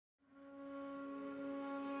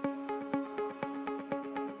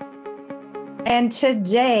And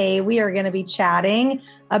today we are going to be chatting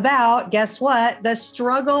about, guess what? The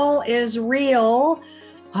struggle is real.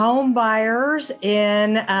 Home buyers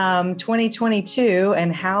in 2022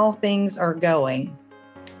 and how things are going.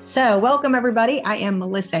 So welcome everybody. I am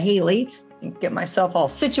Melissa Hailey. Get myself all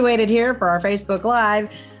situated here for our Facebook Live.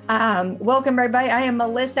 Welcome everybody. I am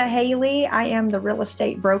Melissa Hailey. I am the real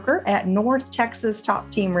estate broker at North Texas Top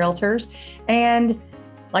Team Realtors. And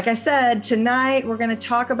like I said, tonight we're going to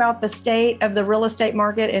talk about the state of the real estate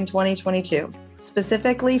market in 2022,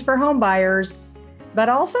 specifically for home buyers, but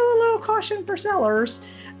also a little caution for sellers.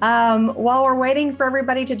 While we're waiting for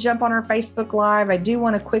everybody to jump on our Facebook Live, I do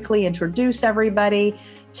want to quickly introduce everybody.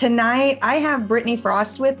 Tonight, I have Brittany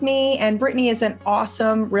Frost with me, and Brittany is an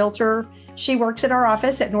awesome realtor. She works at our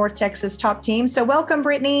office at North Texas Top Team. So welcome,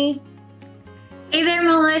 Brittany. Hey there,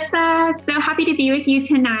 Melissa. So happy to be with you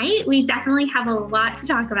tonight. We definitely have a lot to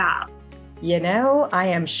talk about. You know, I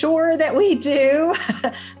am sure that we do.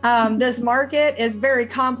 This market is very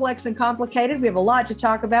complex and complicated. We have a lot to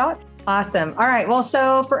talk about. Awesome. All right. Well,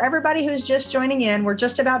 so for everybody who's just joining in, we're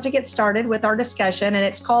just about to get started with our discussion, and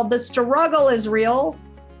it's called The Struggle is Real,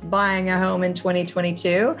 Buying a Home in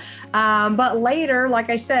 2022. But later, like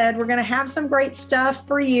I said, we're going to have some great stuff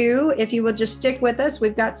for you. If you will just stick with us,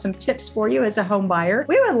 we've got some tips for you as a home buyer.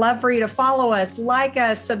 We would love for you to follow us, like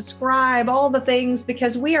us, subscribe, all the things,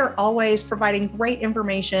 because we are always providing great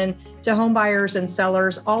information to home buyers and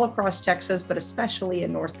sellers all across Texas, but especially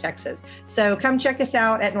in North Texas. So come check us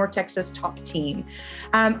out at North Texas Top Team.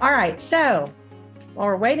 All right. So while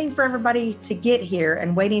we're waiting for everybody to get here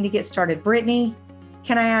and waiting to get started, Brittany,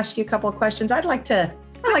 can I ask you a couple of questions? I'd like to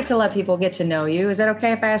let people get to know you. Is that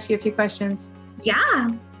okay if I ask you a few questions? Yeah.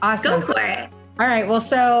 Awesome. Go for it. All right. Well,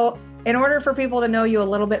 so in order for people to know you a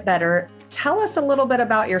little bit better, tell us a little bit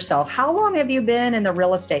about yourself. How long have you been in the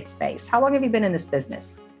real estate space? How long have you been in this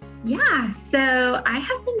business? Yeah. So I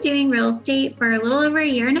have been doing real estate for a little over a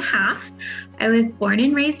year and a half. I was born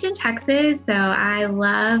and raised in Texas, so I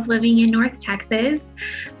love living in North Texas.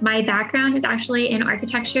 My background is actually in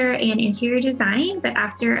architecture and interior design, but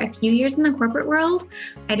after a few years in the corporate world,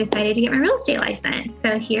 I decided to get my real estate license.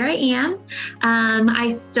 So here I am. I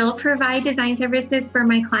still provide design services for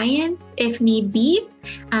my clients if need be,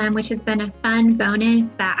 which has been a fun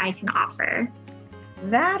bonus that I can offer.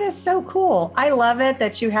 That is so cool. I love it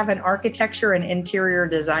that you have an architecture and interior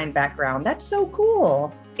design background. That's so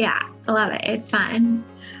cool. Yeah, I love it. It's fun.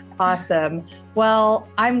 Awesome. Well,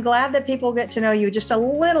 I'm glad that people get to know you just a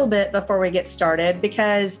little bit before we get started,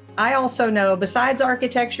 because I also know besides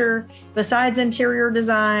architecture, besides interior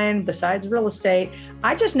design, besides real estate,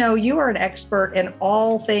 I just know you are an expert in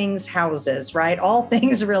all things houses, right? All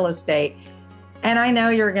things real estate. And I know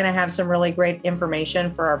you're going to have some really great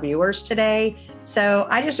information for our viewers today. So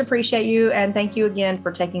I just appreciate you. And thank you again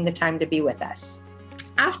for taking the time to be with us.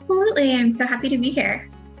 Absolutely. I'm so happy to be here.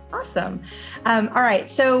 Awesome. All right.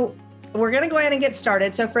 So we're going to go ahead and get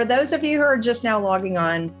started. So for those of you who are just now logging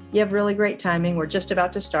on, you have really great timing. We're just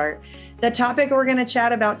about to start. The topic we're going to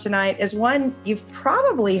chat about tonight is one you've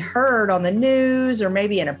probably heard on the news or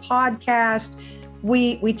maybe in a podcast.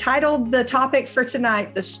 We titled the topic for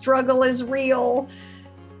tonight, The Struggle is Real,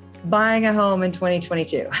 Buying a Home in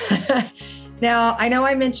 2022. Now, I know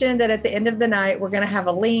I mentioned that at the end of the night, we're going to have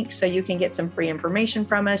a link so you can get some free information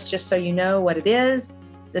from us, just so you know what it is.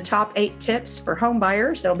 The top 8 tips for home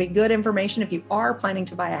buyers. It'll be good information if you are planning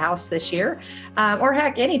to buy a house this year, or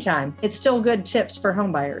heck, anytime. It's still good tips for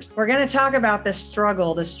home buyers. We're going to talk about the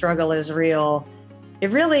struggle. The struggle is real.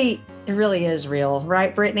 It really is real,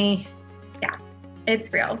 right, Brittany?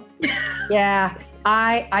 It's real. Yeah,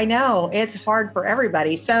 I know it's hard for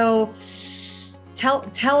everybody. So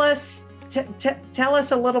tell us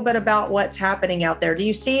a little bit about what's happening out there. Do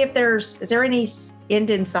you see is there any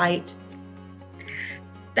end in sight?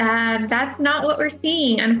 That's not what we're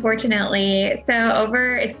seeing, unfortunately. So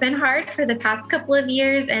it's been hard for the past couple of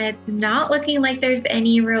years, and it's not looking like there's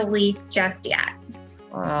any relief just yet.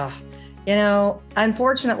 You know,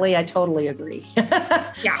 unfortunately, I totally agree.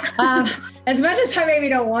 Yeah. As much as I maybe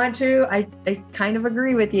don't want to, I kind of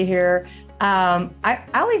agree with you here.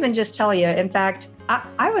 I'll even just tell you, in fact,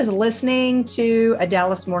 I was listening to a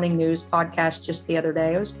Dallas Morning News podcast just the other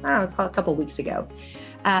day. It was a couple of weeks ago.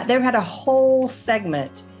 They had a whole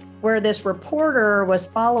segment where this reporter was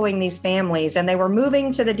following these families, and they were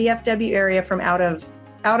moving to the DFW area from out of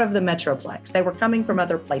the Metroplex. They were coming from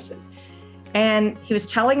other places. And he was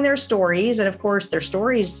telling their stories. And of course, their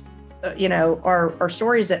stories, are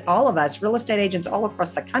stories that all of us, real estate agents all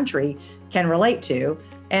across the country, can relate to.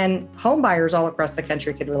 And home buyers all across the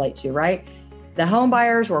country could relate to, right? The home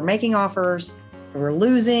buyers were making offers, were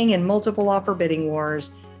losing in multiple offer bidding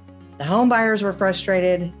wars. the home buyers were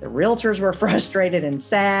frustrated, the realtors were frustrated and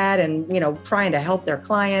sad and, trying to help their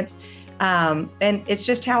clients. And it's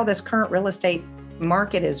just how this current real estate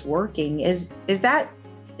market is working. Is that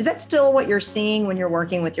still what you're seeing when you're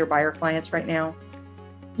working with your buyer clients right now?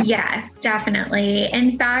 Yes, definitely.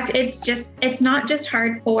 In fact, it's not just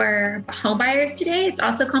hard for home buyers today, it's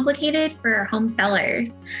also complicated for home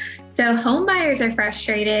sellers. So home buyers are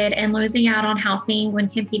frustrated and losing out on housing when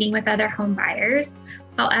competing with other home buyers.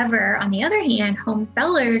 However, on the other hand, home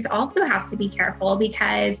sellers also have to be careful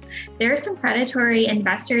because there are some predatory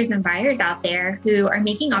investors and buyers out there who are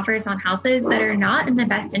making offers on houses that are not in the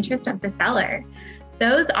best interest of the seller.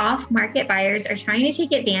 Those off-market buyers are trying to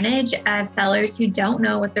take advantage of sellers who don't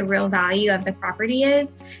know what the real value of the property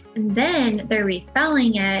is, and then they're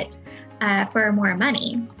reselling it for more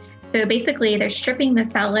money. So basically, they're stripping the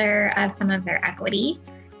seller of some of their equity.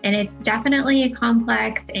 And it's definitely a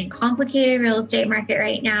complex and complicated real estate market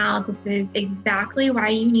right now. This is exactly why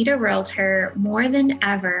you need a realtor more than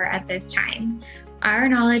ever at this time. Our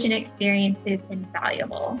knowledge and experience is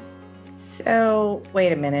invaluable. So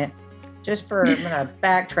wait a minute. I'm going to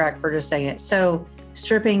backtrack for just a second. So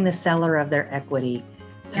stripping the seller of their equity.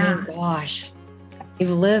 Yeah. I mean, gosh, you've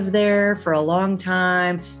lived there for a long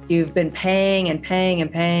time. You've been paying and paying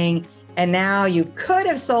and paying. And now you could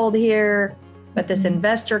have sold here, but this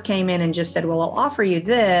investor came in and just said, well, I'll offer you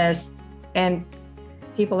this. And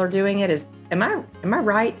people are doing it. Am I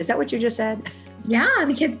right? Is that what you just said? Yeah,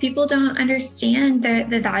 because people don't understand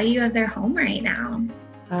the value of their home right now.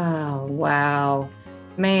 Oh, wow.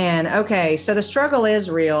 Man. Okay. So the struggle is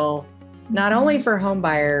real, not only for home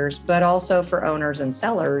buyers, but also for owners and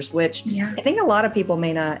sellers, which I think a lot of people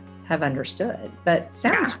may not have understood, but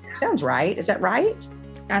sounds right. Is that right?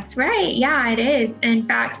 That's right. Yeah, it is. In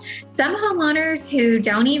fact, some homeowners who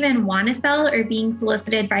don't even want to sell are being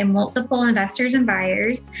solicited by multiple investors and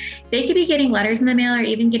buyers. They could be getting letters in the mail or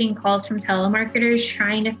even getting calls from telemarketers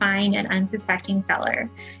trying to find an unsuspecting seller.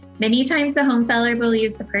 Many times the home seller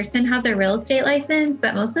believes the person has a real estate license,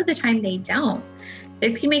 but most of the time they don't.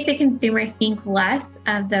 This can make the consumer think less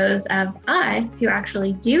of those of us who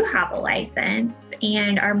actually do have a license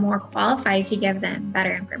and are more qualified to give them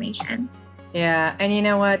better information. Yeah. And you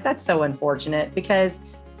know what? That's so unfortunate because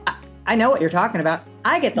I know what you're talking about.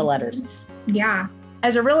 I get the letters. Yeah.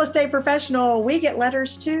 As a real estate professional, we get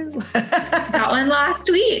letters too. Got one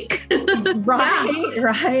last week.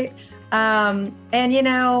 Right. And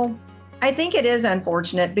I think it is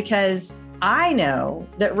unfortunate because I know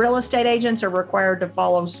that real estate agents are required to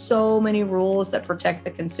follow so many rules that protect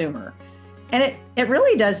the consumer. And it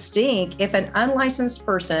really does stink if an unlicensed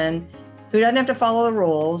person who doesn't have to follow the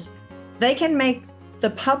rules, they can make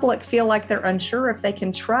the public feel like they're unsure if they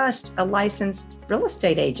can trust a licensed real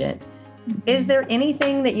estate agent. Mm-hmm. Is there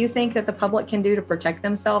anything that you think that the public can do to protect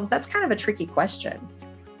themselves? That's kind of a tricky question.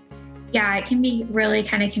 Yeah, it can be really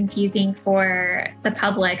kind of confusing for the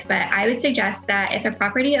public, but I would suggest that if a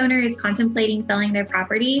property owner is contemplating selling their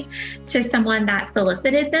property to someone that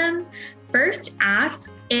solicited them, first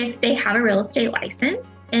ask if they have a real estate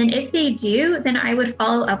license. And if they do, then I would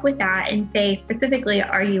follow up with that and say specifically,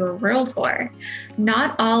 are you a realtor?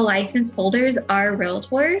 Not all license holders are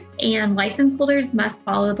realtors, and license holders must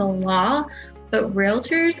follow the law, but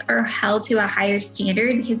realtors are held to a higher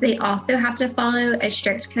standard because they also have to follow a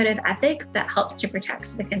strict code of ethics that helps to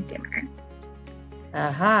protect the consumer.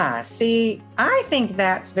 See, I think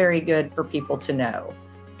that's very good for people to know,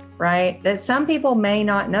 right? That some people may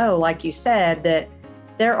not know, like you said, that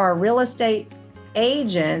there are real estate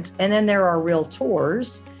agents and then there are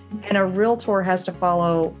realtors, and a realtor has to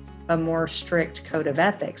follow a more strict code of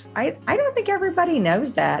ethics. I don't think everybody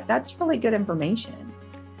knows that. That's really good information.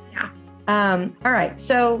 Yeah. All right.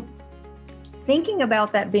 So thinking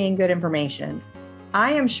about that being good information,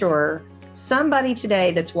 I am sure somebody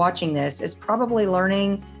today that's watching this is probably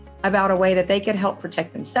learning about a way that they could help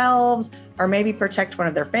protect themselves or maybe protect one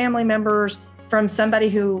of their family members from somebody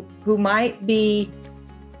who might be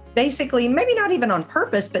basically, maybe not even on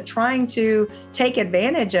purpose, but trying to take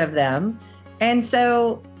advantage of them. And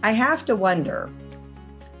so I have to wonder,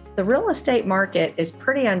 the real estate market is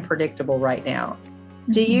pretty unpredictable right now.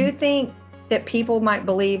 Mm-hmm. Do you think that people might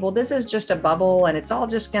believe, well, this is just a bubble and it's all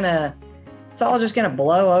just gonna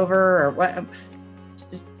blow over, or what?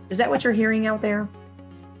 Is that what you're hearing out there?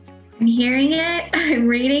 I'm hearing it, I'm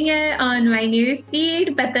reading it on my news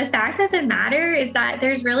feed, but the fact of the matter is that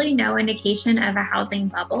there's really no indication of a housing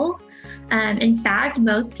bubble. In fact,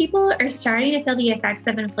 most people are starting to feel the effects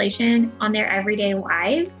of inflation on their everyday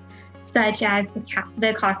lives. such as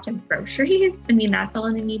the cost of groceries. I mean, that's all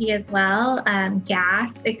in the media as well,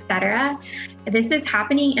 gas, etc. This is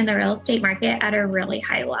happening in the real estate market at a really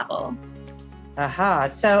high level.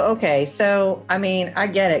 So, I mean, I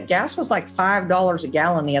get it. Gas was like $5 a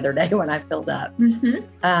gallon the other day when I filled up.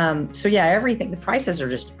 So yeah, everything, the prices are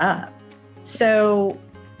just up. So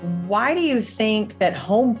why do you think that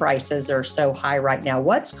home prices are so high right now?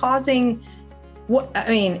 What's causing,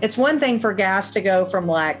 it's one thing for gas to go from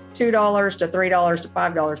like $2 to $3 to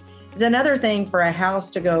 $5. It's another thing for a house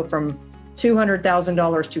to go from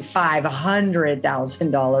 $200,000 to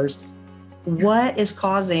 $500,000. What is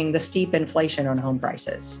causing the steep inflation on home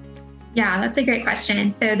prices? Yeah, that's a great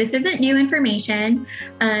question. So this isn't new information,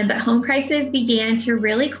 but home prices began to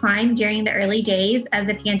really climb during the early days of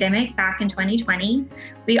the pandemic back in 2020.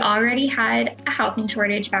 We already had a housing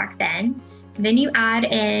shortage back then. Then you add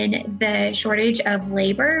in the shortage of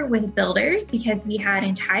labor with builders because we had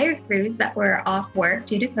entire crews that were off work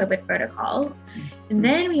due to COVID protocols. And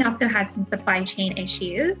then we also had some supply chain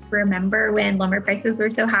issues. Remember when lumber prices were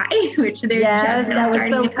so high, which they're just now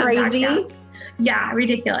starting to come back down. Yeah,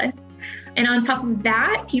 ridiculous. And on top of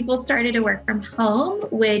that, people started to work from home,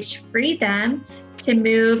 which freed them to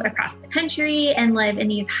move across the country and live in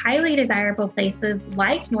these highly desirable places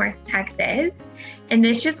like North Texas. And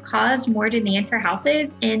this just caused more demand for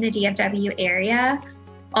houses in the DFW area.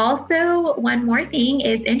 Also, one more thing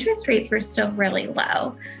is interest rates were still really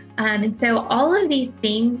low. And so all of these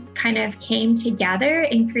things kind of came together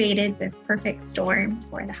and created this perfect storm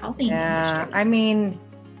for the housing industry. I mean,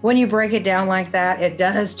 when you break it down like that, it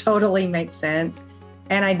does totally make sense.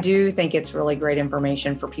 And I do think it's really great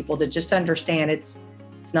information for people to just understand it's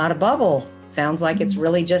not a bubble. Sounds like it's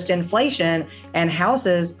really just inflation, and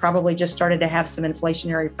houses probably just started to have some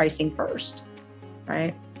inflationary pricing first,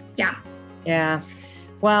 right? Yeah. Yeah.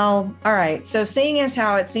 Well, all right. So seeing as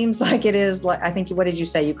how it seems like it is, like, I think, what did you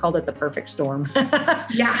say? You called it the perfect storm.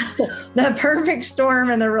 Yeah. The perfect storm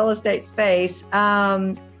in the real estate space.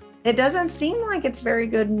 It doesn't seem like it's very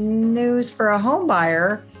good news for a home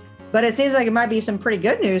buyer, but it seems like it might be some pretty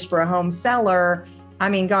good news for a home seller. I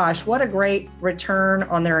mean, gosh, what a great return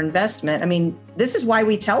on their investment. I mean, this is why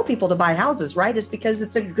we tell people to buy houses, right? It's because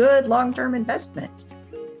it's a good long-term investment.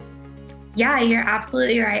 Yeah, you're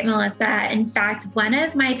absolutely right, Melissa. In fact, one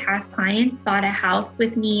of my past clients bought a house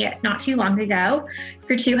with me not too long ago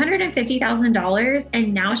for $250,000,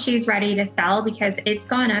 and now she's ready to sell because it's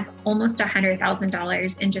gone up almost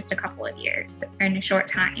 $100,000 in just a couple of years, or in a short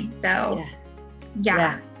time. So,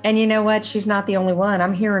 yeah. And you know what? She's not the only one.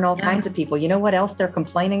 I'm hearing all kinds of people. You know what else they're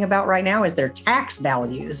complaining about right now is their tax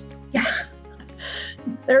values. Yeah.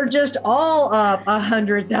 They're just all up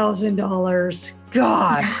 $100,000.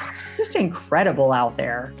 God. Just incredible out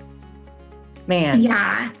there, man.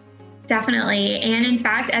 Yeah, definitely. And in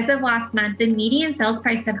fact, as of last month, the median sales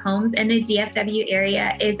price of homes in the DFW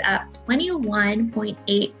area is up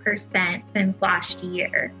 21.8% since last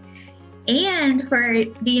year. And for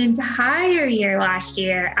the entire year last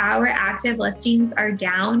year, our active listings are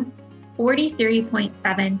down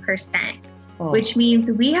 43.7%, which means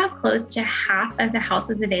we have close to half of the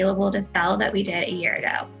houses available to sell that we did a year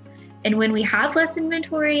ago. And when we have less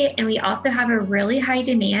inventory and we also have a really high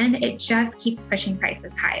demand, it just keeps pushing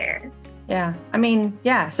prices higher. Yeah. I mean,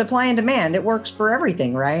 supply and demand, it works for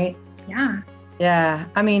everything, right? Yeah. Yeah.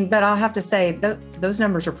 I mean, but I'll have to say those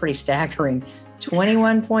numbers are pretty staggering.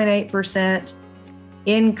 21.8%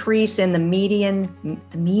 increase in the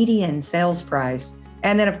median sales price.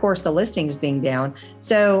 And then of course the listings being down.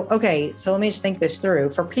 So let me just think this through.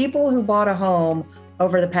 For people who bought a home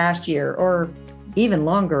over the past year or even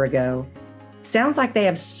longer ago, sounds like they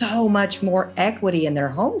have so much more equity in their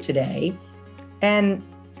home today. And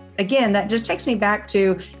again, that just takes me back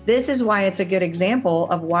to, this is why it's a good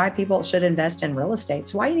example of why people should invest in real estate.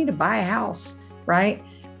 It's why you need to buy a house, right?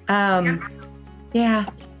 Yeah.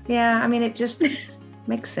 I mean, it just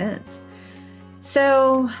makes sense.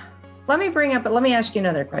 So let me ask you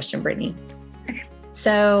another question, Brittany. Okay.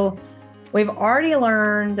 So we've already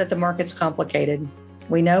learned that the market's complicated.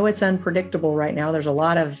 We know it's unpredictable right now. There's a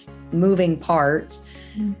lot of moving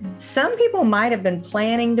parts. Mm-hmm. Some people might have been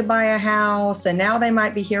planning to buy a house, and now they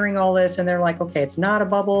might be hearing all this and they're like, okay, it's not a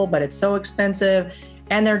bubble, but it's so expensive.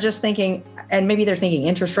 And they're just thinking, and maybe they're thinking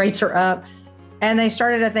interest rates are up. And they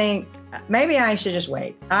started to think, maybe I should just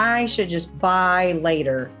wait. I should just buy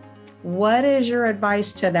later. What is your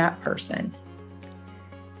advice to that person?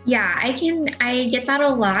 Yeah, I get that a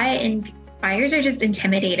lot. And buyers are just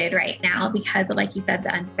intimidated right now because of, like you said,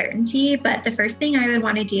 the uncertainty. But the first thing I would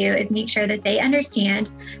want to do is make sure that they understand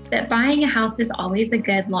that buying a house is always a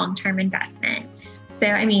good long-term investment. So,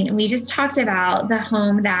 I mean, we just talked about the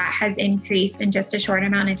home that has increased in just a short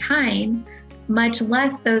amount of time, much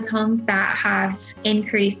less those homes that have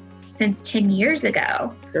increased since 10 years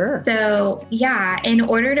ago. Sure. So yeah, in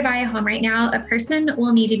order to buy a home right now, a person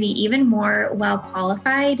will need to be even more well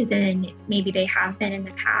qualified than maybe they have been in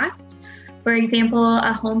the past. For example,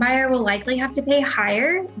 a home buyer will likely have to pay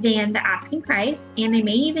higher than the asking price, and they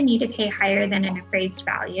may even need to pay higher than an appraised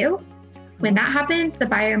value. When that happens, the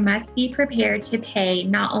buyer must be prepared to pay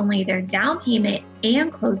not only their down payment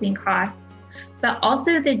and closing costs, but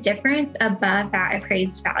also the difference above that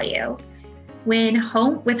appraised value. With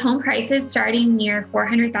home prices starting near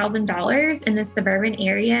 $400,000 in the suburban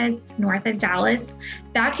areas north of Dallas,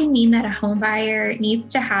 that can mean that a home buyer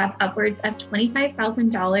needs to have upwards of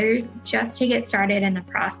 $25,000 just to get started in the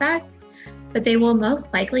process, but they will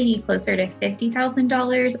most likely need closer to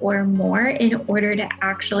 $50,000 or more in order to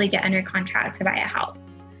actually get under contract to buy a house.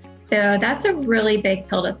 So that's a really big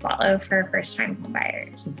pill to swallow for first-time home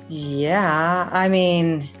buyers. Yeah, I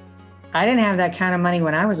mean, I didn't have that kind of money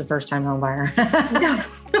when I was a first-time home buyer. No.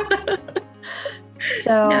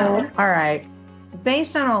 So, all right.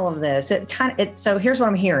 Based on all of this, so here's what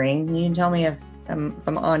I'm hearing. You can tell me if I'm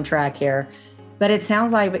on track here, but it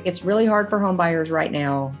sounds like it's really hard for home buyers right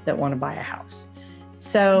now that want to buy a house.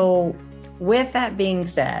 So with that being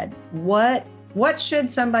said, what should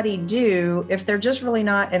somebody do if they're just really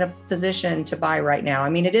not in a position to buy right now? I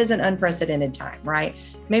mean, it is an unprecedented time, right?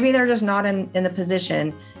 Maybe they're just not in the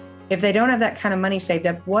position. If they don't have that kind of money saved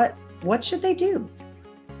up, what should they do?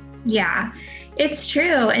 Yeah, it's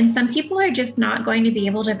true. And some people are just not going to be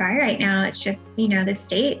able to buy right now. It's just, the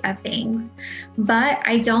state of things. But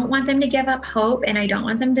I don't want them to give up hope, and I don't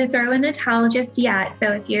want them to throw in the towel just yet.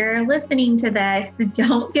 So if you're listening to this,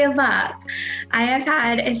 don't give up. I have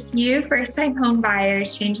had a few first-time home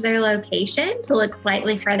buyers change their location to look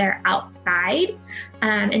slightly further outside,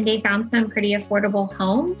 and they found some pretty affordable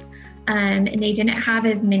homes. And they didn't have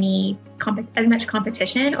as much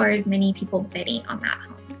competition or as many people bidding on that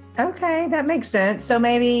home. Okay, that makes sense. So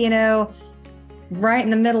maybe, right in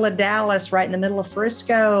the middle of Dallas, right in the middle of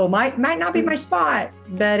Frisco might not be my spot,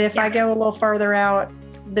 but if I go a little further out,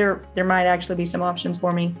 there might actually be some options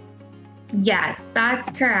for me. Yes, that's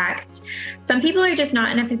correct. Some people are just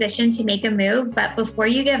not in a position to make a move, but before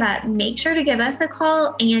you give up, make sure to give us a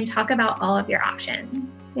call and talk about all of your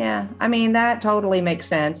options. Yeah, I mean, that totally makes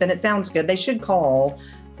sense. And it sounds good. They should call,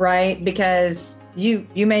 right? Because you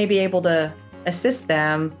may be able to assist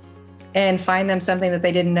them and find them something that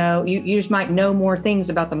they didn't know. You just might know more things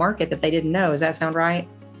about the market that they didn't know. Does that sound right?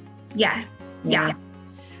 Yes. Yeah.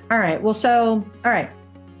 All right. Well, all right.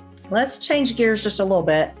 Let's change gears just a little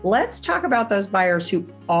bit. Let's talk about those buyers who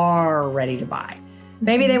are ready to buy.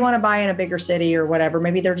 Maybe they want to buy in a bigger city or whatever.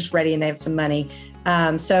 Maybe they're just ready and they have some money.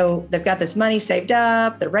 So they've got this money saved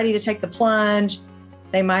up. They're ready to take the plunge.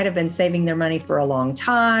 They might have been saving their money for a long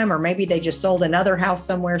time, or maybe they just sold another house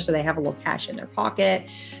somewhere, so they have a little cash in their pocket.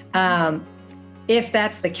 If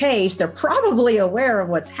that's the case, they're probably aware of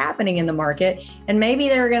what's happening in the market, and maybe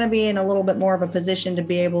they're going to be in a little bit more of a position to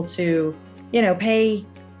be able to, pay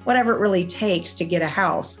whatever it really takes to get a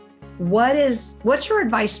house. What's your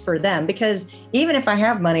advice for them? Because even if I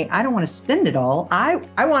have money, I don't want to spend it all. I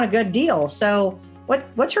want a good deal. So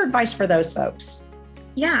what's your advice for those folks?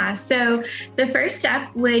 Yeah, so the first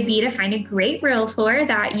step would be to find a great realtor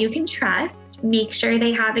that you can trust. Make sure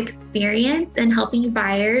they have experience in helping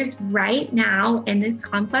buyers right now in this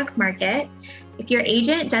complex market. If your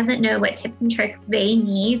agent doesn't know what tips and tricks they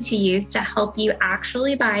need to use to help you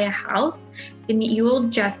actually buy a house, then you will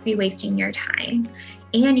just be wasting your time,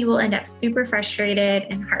 and you will end up super frustrated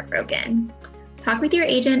and heartbroken. Talk with your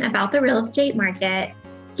agent about the real estate market.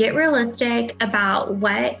 Get realistic about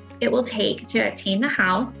what it will take to obtain the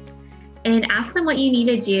house, and ask them what you need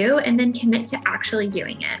to do, and then commit to actually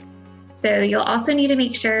doing it. So you'll also need to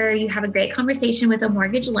make sure you have a great conversation with a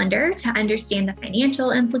mortgage lender to understand the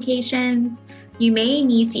financial implications. You may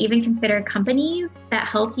need to even consider companies that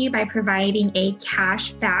help you by providing a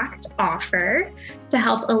cash-backed offer to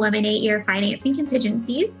help eliminate your financing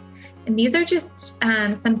contingencies. And these are just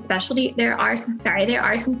some specialty. There are some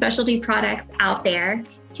specialty products out there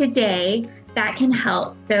today that can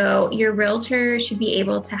help. So your realtor should be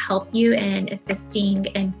able to help you in assisting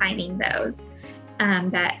in finding those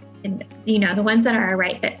the ones that are a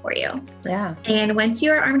right fit for you. Yeah. And once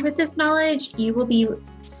you are armed with this knowledge, you will be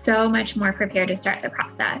so much more prepared to start the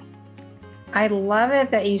process. I love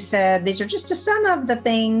it that you said these are just some of the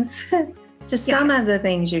things, some of the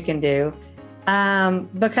things you can do.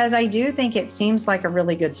 Because I do think it seems like a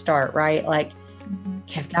really good start, right? Like,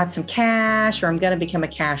 I've got some cash, or I'm going to become a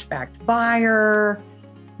cash-backed buyer.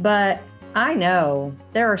 But I know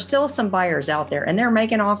there are still some buyers out there and they're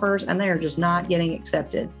making offers and they're just not getting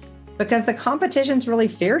accepted because the competition's really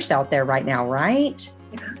fierce out there right now, right?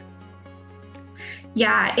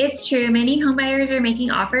 Yeah, it's true. Many home buyers are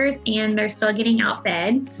making offers and they're still getting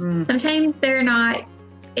outbid. Sometimes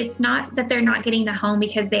it's not that they're not getting the home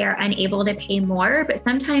because they are unable to pay more, but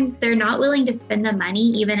sometimes they're not willing to spend the money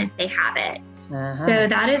even if they have it. So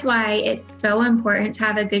that is why it's so important to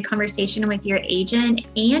have a good conversation with your agent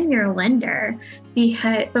and your lender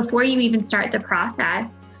before you even start the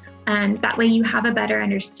process. That way you have a better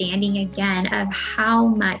understanding again of how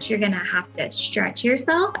much you're going to have to stretch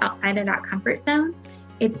yourself outside of that comfort zone.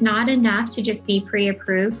 It's not enough to just be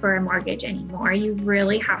pre-approved for a mortgage anymore. You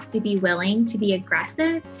really have to be willing to be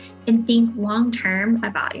aggressive and think long-term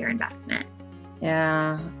about your investment.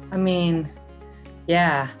 Yeah. I mean,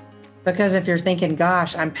 yeah. Because if you're thinking,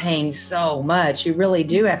 gosh, I'm paying so much, you really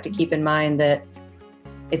do have to keep in mind that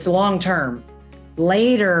it's long-term.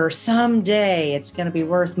 Later, someday, it's going to be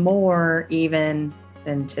worth more even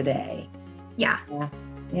than today. Yeah.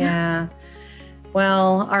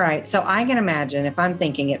 Well, all right. So I can imagine if I'm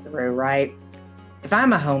thinking it through, right? If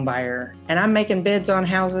I'm a home buyer and I'm making bids on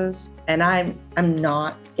houses and I'm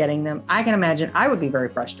not getting them, I can imagine I would be very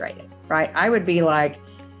frustrated, right? I would be like,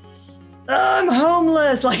 oh, I'm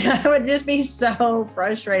homeless. Like I would just be so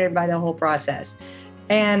frustrated by the whole process.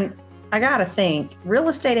 And I got to think real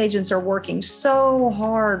estate agents are working so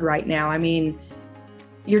hard right now. I mean,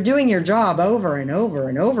 you're doing your job over and over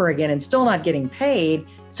and over again and still not getting paid.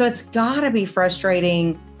 So it's got to be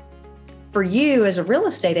frustrating for you as a real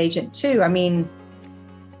estate agent too. I mean,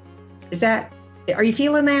 are you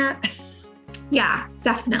feeling that? Yeah,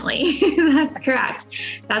 definitely. That's correct.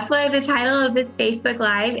 That's why the title of this Facebook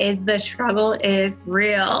Live is The Struggle is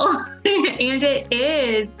Real. And it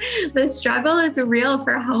is. The struggle is real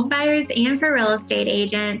for home buyers and for real estate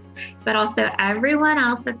agents, but also everyone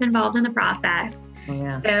else that's involved in the process.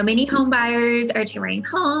 Yeah. So many home buyers are touring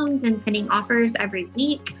homes and sending offers every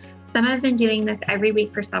week. Some have been doing this every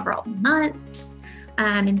week for several months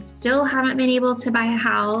and still haven't been able to buy a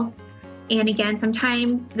house. And again,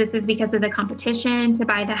 sometimes this is because of the competition to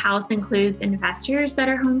buy the house includes investors that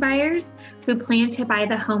are home buyers who plan to buy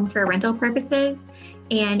the home for rental purposes.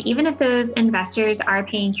 And even if those investors are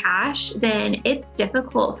paying cash, then it's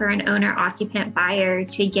difficult for an owner-occupant buyer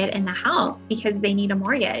to get in the house because they need a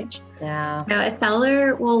mortgage. Yeah. So a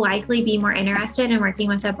seller will likely be more interested in working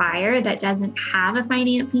with a buyer that doesn't have a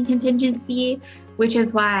financing contingency, which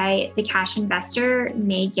is why the cash investor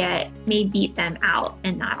may beat them out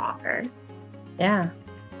in that offer. Yeah.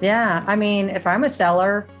 Yeah. I mean, if I'm a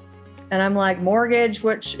seller and I'm like mortgage,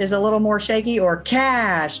 which is a little more shaky, or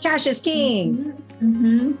cash is king.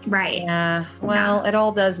 Right. Yeah. Well, it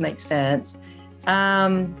all does make sense.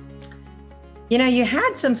 You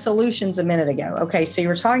had some solutions a minute ago. Okay. So you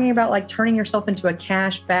were talking about like turning yourself into a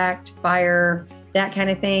cash-backed buyer, that kind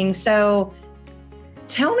of thing. So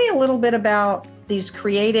tell me a little bit about these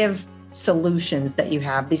creative solutions that you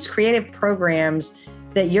have, these creative programs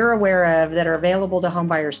that you're aware of that are available to home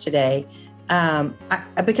buyers today.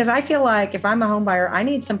 Because I feel like if I'm a home buyer, I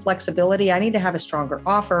need some flexibility. I need to have a stronger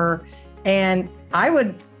offer. And I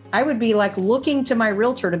would be like looking to my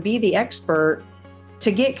realtor to be the expert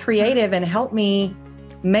to get creative and help me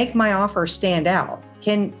make my offer stand out.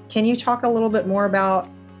 Can you talk a little bit more about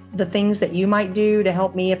the things that you might do to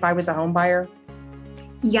help me if I was a home buyer?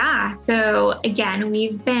 Yeah. So again,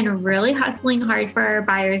 we've been really hustling hard for our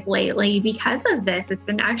buyers lately because of this. It's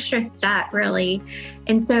an extra step, really.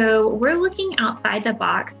 And so we're looking outside the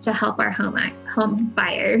box to help our home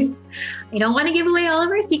buyers. I don't want to give away all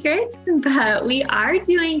of our secrets, but we are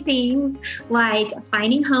doing things like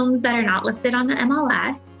finding homes that are not listed on the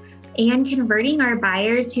MLS and converting our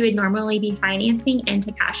buyers who would normally be financing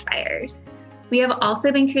into cash buyers. We have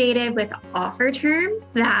also been creative with offer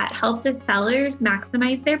terms that help the sellers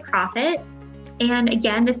maximize their profit. And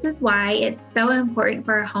again, this is why it's so important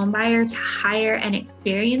for a home buyer to hire an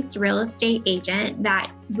experienced real estate agent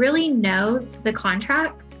that really knows the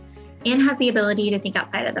contracts and has the ability to think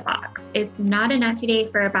outside of the box. It's not enough today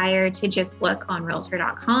for a buyer to just look on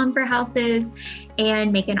Realtor.com for houses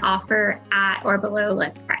and make an offer at or below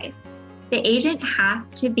list price. The agent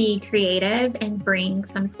has to be creative and bring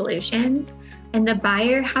some solutions. And the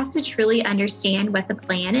buyer has to truly understand what the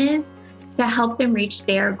plan is to help them reach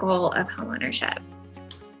their goal of homeownership.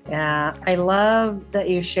 Yeah, I love that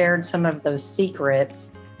you shared some of those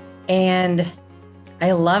secrets. And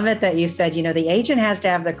I love it that you said, the agent has to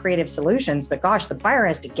have the creative solutions, but gosh, the buyer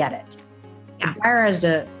has to get it. Yeah. The buyer has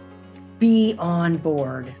to be on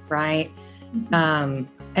board, right?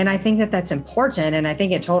 And I think that that's important. And I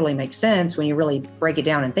think it totally makes sense when you really break it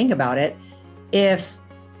down and think about it.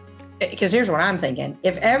 Because here's what I'm thinking.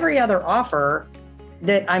 If every other offer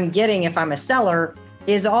that I'm getting, if I'm a seller,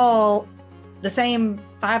 is all the same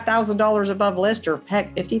 $5,000 above list, or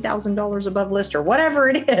heck, $50,000 above list, or whatever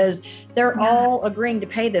it is, they're all agreeing to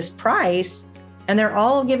pay this price and they're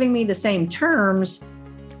all giving me the same terms.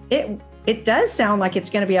 It does sound like it's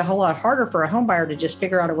going to be a whole lot harder for a home buyer to just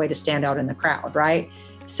figure out a way to stand out in the crowd, right?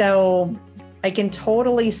 So I can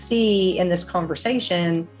totally see in this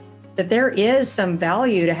conversation that there is some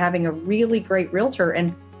value to having a really great realtor,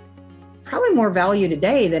 and probably more value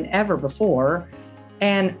today than ever before.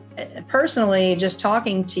 And personally, just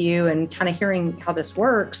talking to you and kind of hearing how this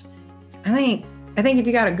works, I think if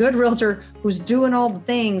you got a good realtor who's doing all the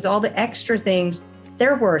things, all the extra things,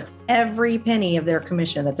 they're worth every penny of their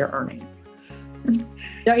commission that they're earning.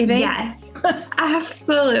 Don't you think? Yes,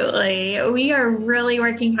 absolutely. We are really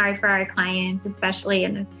working hard for our clients, especially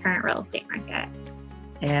in this current real estate market.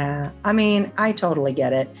 Yeah, I mean, I totally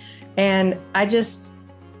get it. And I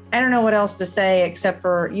don't know what else to say except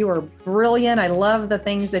for you are brilliant. I love the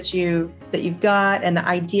things that you've got and the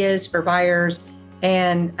ideas for buyers.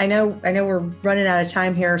 And I know we're running out of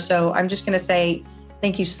time here, so I'm just going to say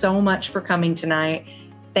thank you so much for coming tonight.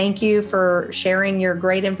 Thank you for sharing your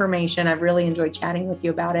great information. I've really enjoyed chatting with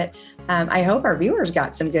you about it. I hope our viewers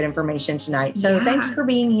got some good information tonight. So Thanks for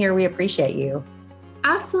being here. We appreciate you.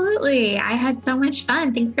 Absolutely. I had so much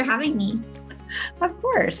fun. Thanks for having me. Of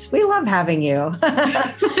course. We love having you.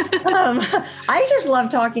 I just love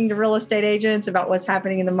talking to real estate agents about what's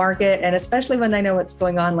happening in the market, and especially when they know what's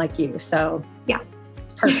going on like you. So yeah,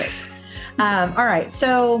 it's perfect. All right.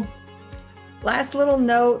 So last little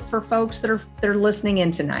note for folks that are listening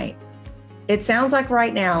in tonight. It sounds like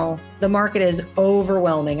right now the market is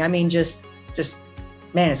overwhelming. I mean, just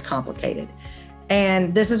man, it's complicated.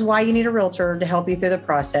 And this is why you need a realtor to help you through the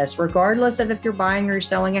process, regardless of if you're buying or you're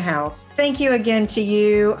selling a house. Thank you again to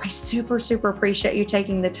you. I super, super appreciate you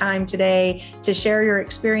taking the time today to share your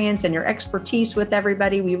experience and your expertise with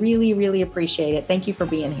everybody. We really, really appreciate it. Thank you for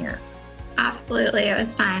being here. Absolutely. It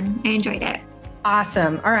was fun. I enjoyed it.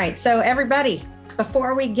 Awesome. All right. So everybody,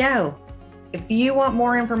 before we go, if you want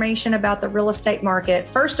more information about the real estate market,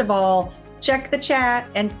 first of all, check the chat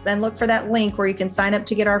and look for that link where you can sign up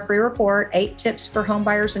to get our free report, 8 tips for home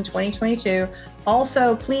buyers in 2022.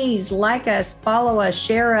 Also, please like us, follow us,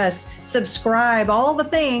 share us, subscribe, all the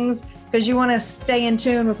things, because you want to stay in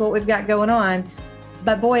tune with what we've got going on.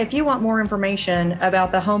 But boy, if you want more information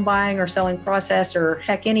about the home buying or selling process, or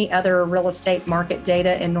heck, any other real estate market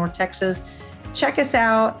data in North Texas, check us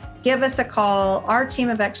out. Give us a call. Our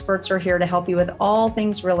team of experts are here to help you with all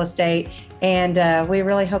things real estate. And we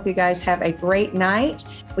really hope you guys have a great night.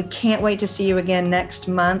 We can't wait to see you again next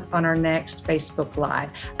month on our next Facebook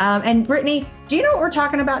Live. And Brittany, do you know what we're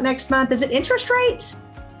talking about next month? Is it interest rates?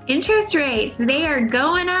 Interest rates, they are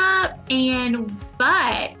going up.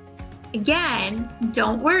 But again,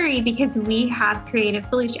 don't worry, because we have creative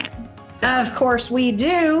solutions. Of course we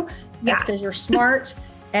do. That's because you're smart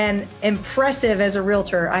and impressive as a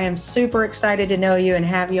realtor. I am super excited to know you and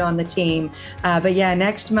have you on the team. But yeah,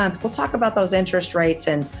 next month, we'll talk about those interest rates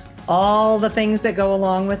and all the things that go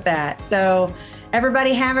along with that. So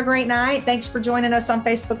everybody have a great night. Thanks for joining us on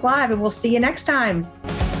Facebook Live, and we'll see you next time.